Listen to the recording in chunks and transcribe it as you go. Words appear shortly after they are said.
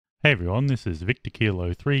Hey everyone, this is Victor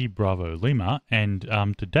Kilo 3 Bravo Lima, and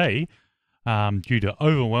today, due to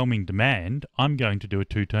overwhelming demand, I'm going to do a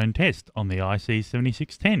two-tone test on the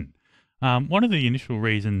IC-7610. One of the initial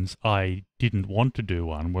reasons I didn't want to do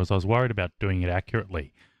one was I was worried about doing it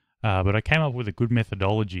accurately, but I came up with a good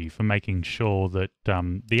methodology for making sure that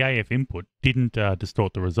the AF input didn't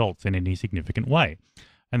distort the results in any significant way.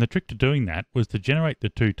 And the trick to doing that was to generate the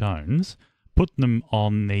two tones, put them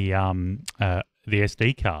on the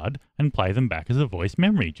SD card and play them back as a voice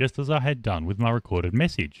memory, just as I had done with my recorded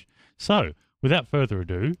message. So, without further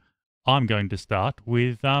ado, I'm going to start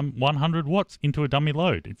with 100 watts into a dummy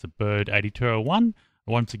load. It's a Bird 8201.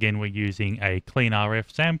 Once again, we're using a clean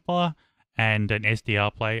RF sampler and an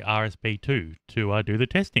SDR Play RSP2 to do the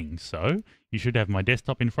testing. So, you should have my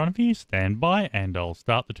desktop in front of you. Stand by and I'll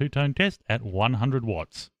start the two-tone test at 100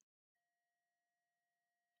 watts.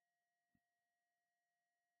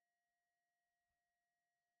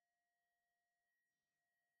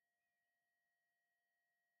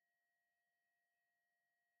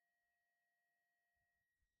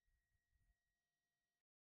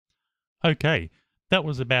 Okay, that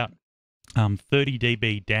was about 30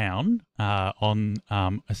 dB down on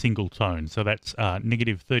a single tone. So that's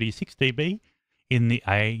negative 36 dB in the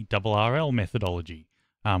ARRL methodology,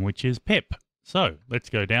 which is PEP. So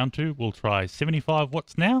let's go down to, we'll try 75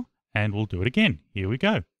 watts now, and we'll do it again. Here we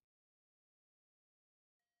go.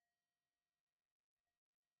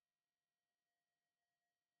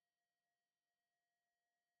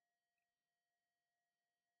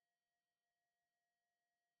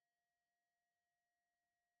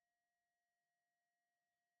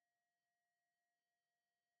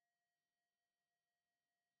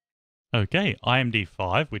 Okay, IMD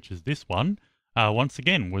 5, which is this one, once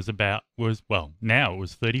again now it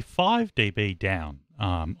was 35 dB down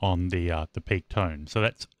on the peak tone. So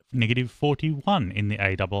that's negative 41 in the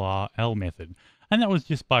ARRL method. And that was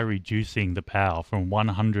just by reducing the power from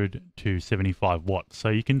 100 to 75 watts. So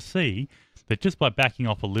you can see that just by backing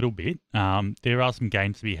off a little bit, there are some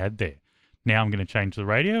gains to be had there. Now I'm going to change the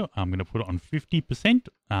radio. I'm going to put it on 50%,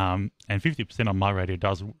 and 50% on my radio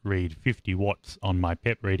does read 50 watts on my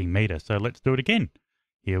PEP reading meter. So let's do it again.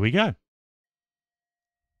 Here we go.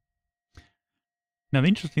 Now the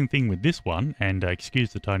interesting thing with this one, and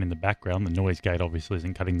excuse the tone in the background, the noise gate obviously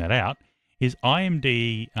isn't cutting that out, is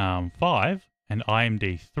IMD 5 and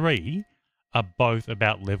IMD 3 are both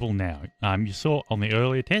about level now. You saw on the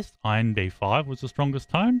earlier test, IMD 5 was the strongest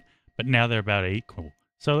tone, but now they're about equal.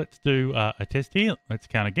 So let's do a test here. Let's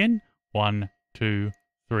count again. 1, 2,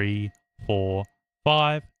 3, 4,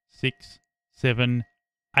 5, 6, 7,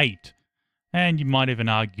 8. And you might even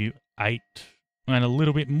argue 8 and a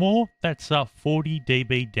little bit more. That's 40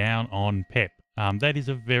 dB down on PEP. That is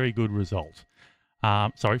a very good result.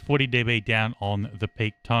 40 dB down on the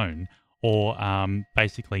peak tone, or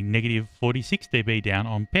basically negative 46 dB down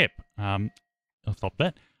on PEP. I'll stop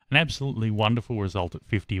that. An absolutely wonderful result at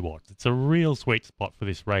 50 watts. It's a real sweet spot for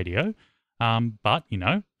this radio. But, you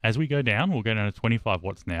know, as we go down, we'll go down to 25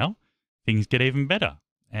 watts now. Things get even better.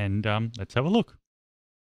 And let's have a look.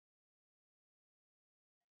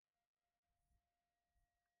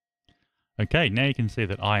 Okay, now you can see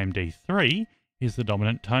that IMD 3 is the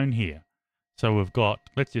dominant tone here. So we've got,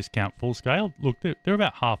 let's just count full scale. Look, they're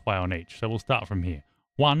about halfway on each. So we'll start from here.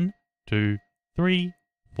 1, 2, 3,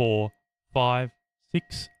 4, 5,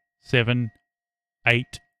 6, 7,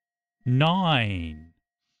 8, 9.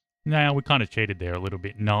 Now we kind of cheated there a little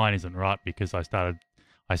bit. 9 isn't right because I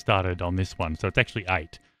started on this one, so it's actually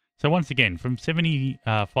 8. So once again, from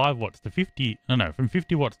 75 watts to 50, from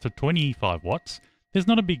 50 watts to 25 watts, there's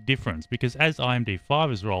not a big difference because as IMD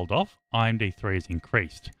 5 is rolled off, IMD 3 is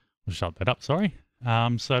increased. We'll shut that up, sorry.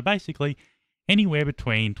 So basically, anywhere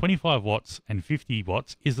between 25 watts and 50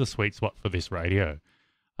 watts is the sweet spot for this radio.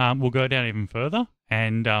 We'll go down even further,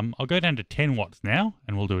 and I'll go down to 10 watts now,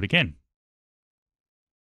 and we'll do it again.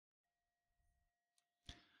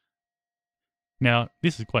 Now,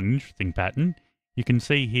 this is quite an interesting pattern. You can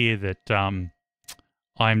see here that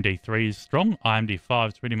IMD 3 is strong, IMD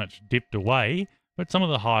 5 is pretty much dipped away, but some of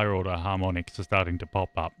the higher order harmonics are starting to pop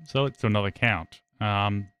up. So let's do another count.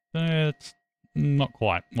 It's not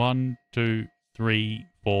quite. 1, 2, 3,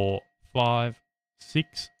 4, 5,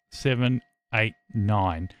 6, 7, 8,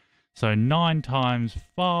 9. So 9 times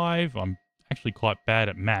 5, I'm actually quite bad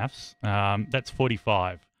at maths. That's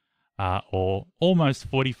 45, or almost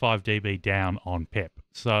 45 dB down on PEP.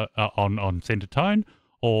 So on center tone,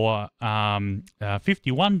 or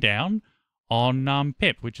 51 down on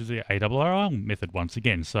PEP, which is the ARRL method once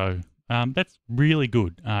again. So that's really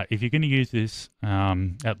good. If you're going to use this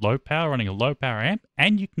at low power, running a low power amp,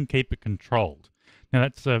 and you can keep it controlled. Now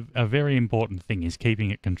that's a very important thing, is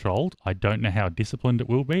keeping it controlled. I don't know how disciplined it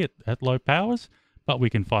will be at low powers, but we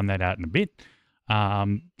can find that out in a bit.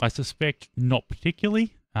 I suspect not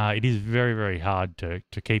particularly. It is very, very hard to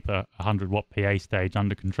keep a 100 watt PA stage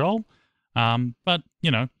under control. But,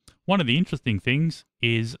 you know, one of the interesting things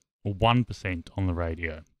is 1% on the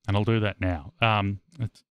radio, and I'll do that now.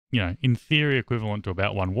 It's, you know, in theory equivalent to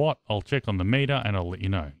about 1 watt. I'll check on the meter and I'll let you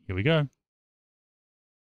know. Here we go.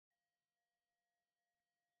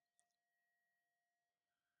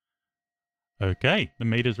 Okay, the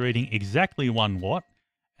meter's reading exactly 1 watt,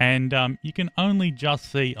 and you can only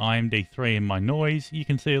just see IMD3 in my noise. You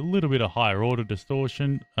can see a little bit of higher order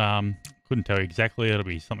distortion. Couldn't tell you exactly. It'll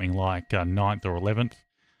be something like 9th or 11th,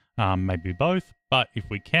 maybe both. But if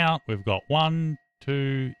we count, we've got 1,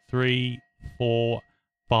 2, 3, 4,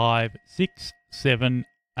 5, 6, 7,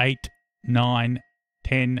 8, 9,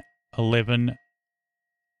 10, 11,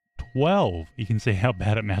 12. You can see how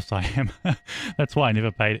bad at maths I am. That's why I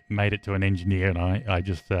never made it to an engineer, and I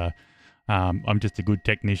just I'm just a good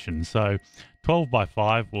technician. So 12 by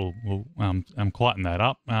 5 will quieten that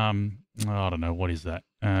up. I don't know, what is that?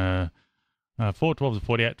 4 12s are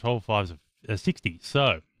 48, 12 5s are 60.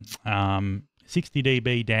 So 60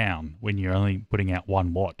 dB down when you're only putting out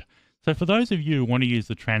 1 watt. So for those of you who want to use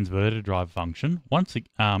the transverter drive function, and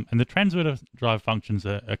the transverter drive function's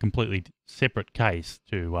a completely separate case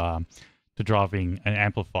to driving an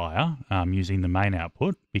amplifier using the main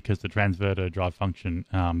output, because the transverter drive function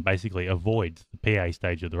basically avoids the PA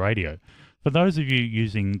stage of the radio. For those of you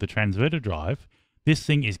using the transverter drive, this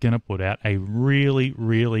thing is going to put out a really,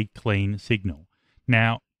 really clean signal.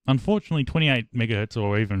 Now, unfortunately, 28 megahertz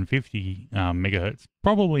or even 50 megahertz,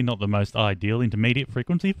 probably not the most ideal intermediate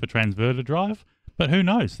frequency for transverter drive, but who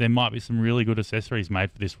knows? There might be some really good accessories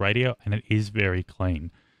made for this radio, and it is very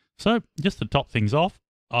clean. So, just to top things off,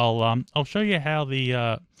 I'll show you how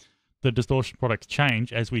the distortion products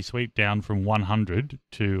change as we sweep down from 100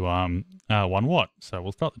 to 1 watt. So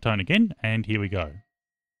we'll start the tone again, and here we go.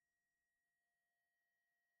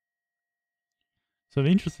 So the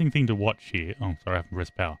interesting thing to watch here, oh, sorry, I haven't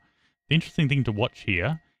pressed power. The interesting thing to watch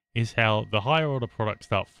here is how the higher order products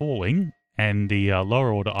start falling and the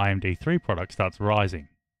lower order IMD3 product starts rising.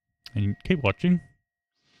 And you keep watching.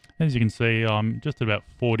 As you can see, I'm just at about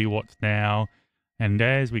 40 watts now. And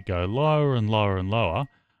as we go lower and lower and lower,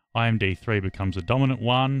 IMD3 becomes a dominant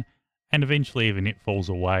one, and eventually even it falls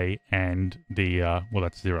away, and the, well,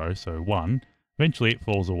 that's 0, so 1. Eventually it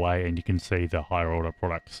falls away, and you can see the higher order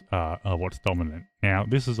products are what's dominant. Now,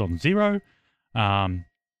 this is on 0.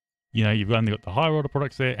 You know, you've only got the higher order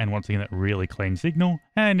products there, and once again, that really clean signal.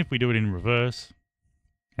 And if we do it in reverse,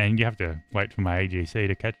 and you have to wait for my AGC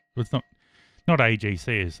to catch, well, it's not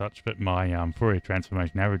AGC as such, but my Fourier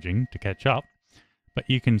transformation averaging to catch up. But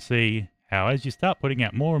you can see how as you start putting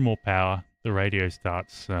out more and more power, the radio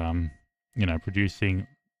starts, you know, producing,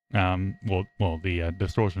 the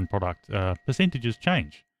distortion product percentages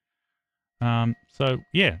change. So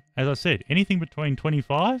yeah, as I said, anything between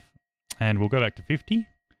 25, and we'll go back to 50.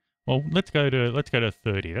 Well, let's go to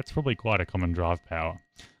 30. That's probably quite a common drive power.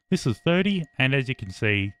 This is 30, and as you can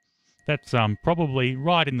see, that's probably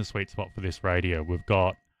right in the sweet spot for this radio. We've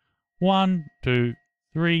got 1, 2,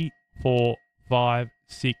 3, 4, 5,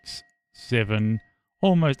 6, 7,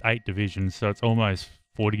 almost 8 divisions, so it's almost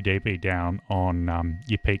 40 dB down on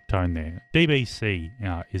your peak tone there. dBc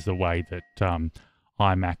is the way that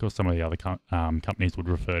iMac or some of the other companies would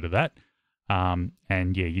refer to that. And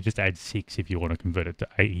yeah, you just add 6 if you want to convert it to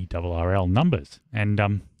ARRL numbers. And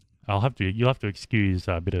you'll have to excuse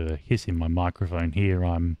a bit of a hiss in my microphone here.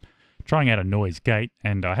 I'm trying out a noise gate,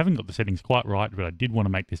 and I haven't got the settings quite right, but I did want to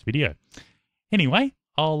make this video. Anyway,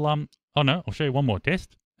 I'll show you one more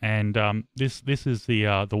test, and this is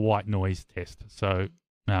the white noise test. So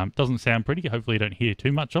it doesn't sound pretty. Hopefully you don't hear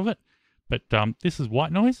too much of it, but this is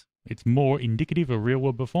white noise. It's more indicative of real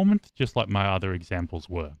world performance, just like my other examples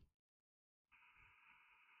were.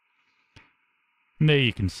 And there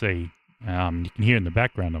you can see, you can hear in the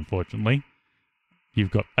background, unfortunately,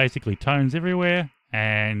 you've got basically tones everywhere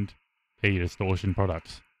and the distortion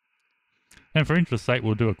products. And for interest's sake,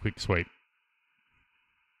 we'll do a quick sweep.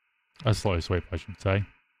 A slow sweep, I should say.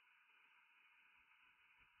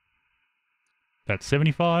 That's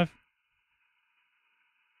 75.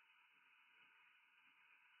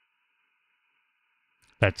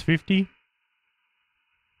 That's 50.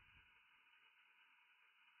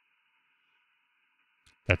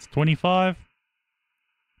 That's 25.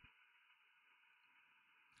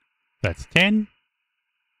 That's 10.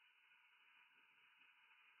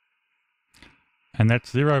 And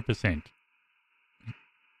that's 0%.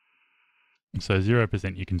 So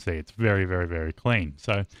 0%, you can see it's very, very, very clean.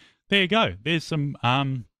 So there you go. There's some,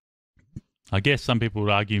 I guess some people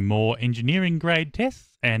would argue, more engineering grade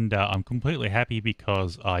tests, and I'm completely happy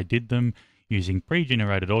because I did them using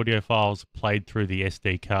pre-generated audio files, played through the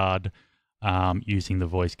SD card, using the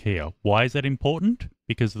voice keyer. Why is that important?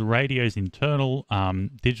 Because the radio's internal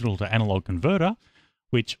digital to analog converter,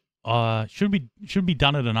 which should be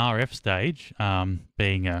done at an RF stage,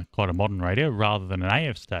 being quite a modern radio, rather than an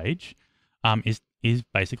AF stage, is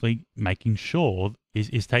basically making sure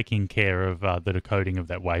is taking care of the decoding of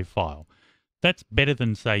that wave file. That's better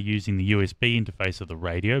than, say, using the USB interface of the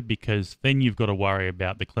radio, because then you've got to worry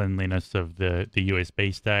about the cleanliness of the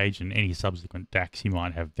USB stage and any subsequent DACs you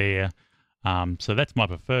might have there. So that's my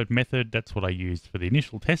preferred method. That's what I used for the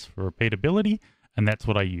initial test for repeatability, and that's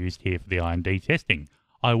what I used here for the IMD testing.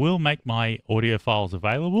 I will make my audio files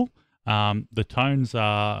available. The tones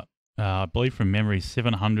are, I believe from memory,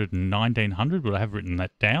 700 and 1900, but I have written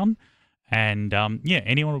that down. And yeah,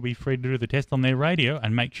 anyone will be free to do the test on their radio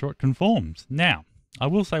and make sure it conforms. Now, I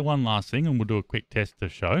will say one last thing, and we'll do a quick test to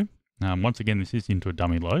show. Once again, this is into a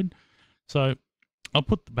dummy load. So I'll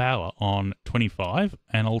put the power on 25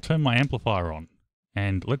 and I'll turn my amplifier on.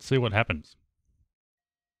 And let's see what happens.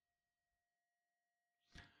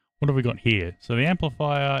 What have we got here? So the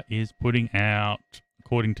amplifier is putting out,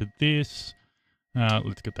 according to this,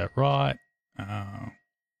 let's get that right.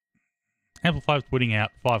 Amplifier is putting out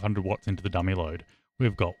 500 watts into the dummy load.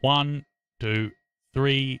 We've got 1, 2,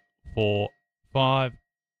 3, 4, 5,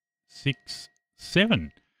 6,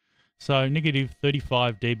 7. So negative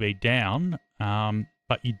 35 dB down,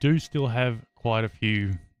 but you do still have quite a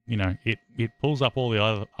few, you know, it pulls up all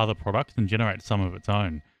the other products and generates some of its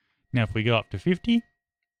own. Now if we go up to 50,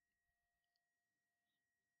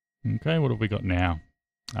 okay, what have we got now?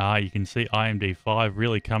 You can see IMD 5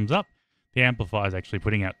 really comes up. The amplifier is actually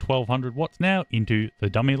putting out 1200 watts now into the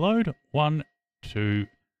dummy load. 1, 2,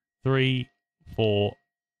 3, 4,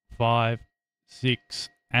 5, 6,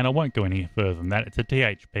 and I won't go any further than that. It's a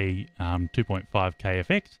THP 2.5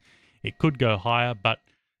 KFX. It could go higher, but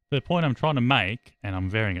the point I'm trying to make, and I'm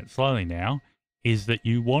varying it slowly now, is that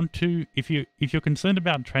you want to, if you're concerned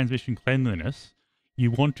about transmission cleanliness,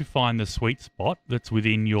 you want to find the sweet spot that's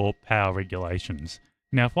within your power regulations.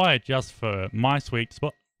 Now, if I adjust for my sweet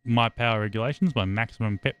spot, my power regulations, my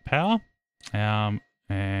maximum PEP power, and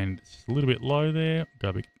it's just a little bit low there,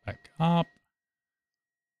 go back up.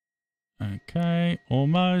 Okay,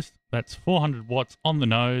 almost. That's 400 watts on the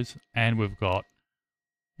nose, and we've got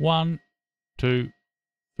 1, 2,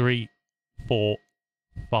 3, 4,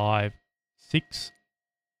 5, 6,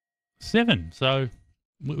 7. So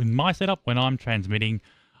in my setup, when I'm transmitting,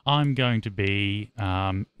 I'm going to be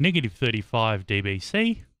negative 35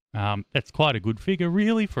 dBc. That's quite a good figure,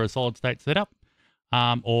 really, for a solid-state setup,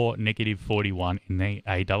 or negative 41 in the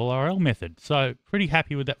ARRL method. So pretty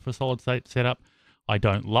happy with that for a solid-state setup. I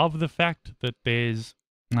don't love the fact that there's,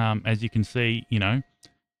 as you can see, you know,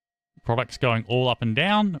 products going all up and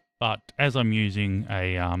down, but as I'm using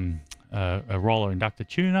a roller inductor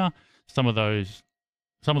tuner, some of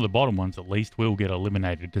the bottom ones at least will get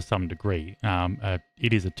eliminated to some degree.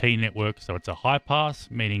 It is a T network, so it's a high pass,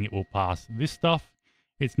 meaning it will pass this stuff.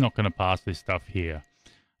 It's not going to pass this stuff here.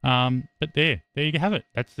 But there you have it.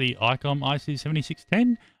 That's the ICOM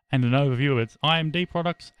IC-7610 and an overview of its IMD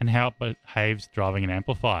products and how it behaves driving an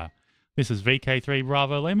amplifier. This is VK3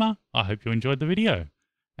 Bravo Lima. I hope you enjoyed the video.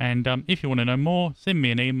 And if you want to know more, send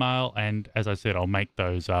me an email, and as I said, I'll make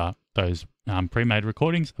those pre-made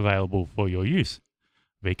recordings available for your use.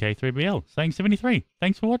 VK3BL saying 73.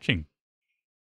 Thanks for watching.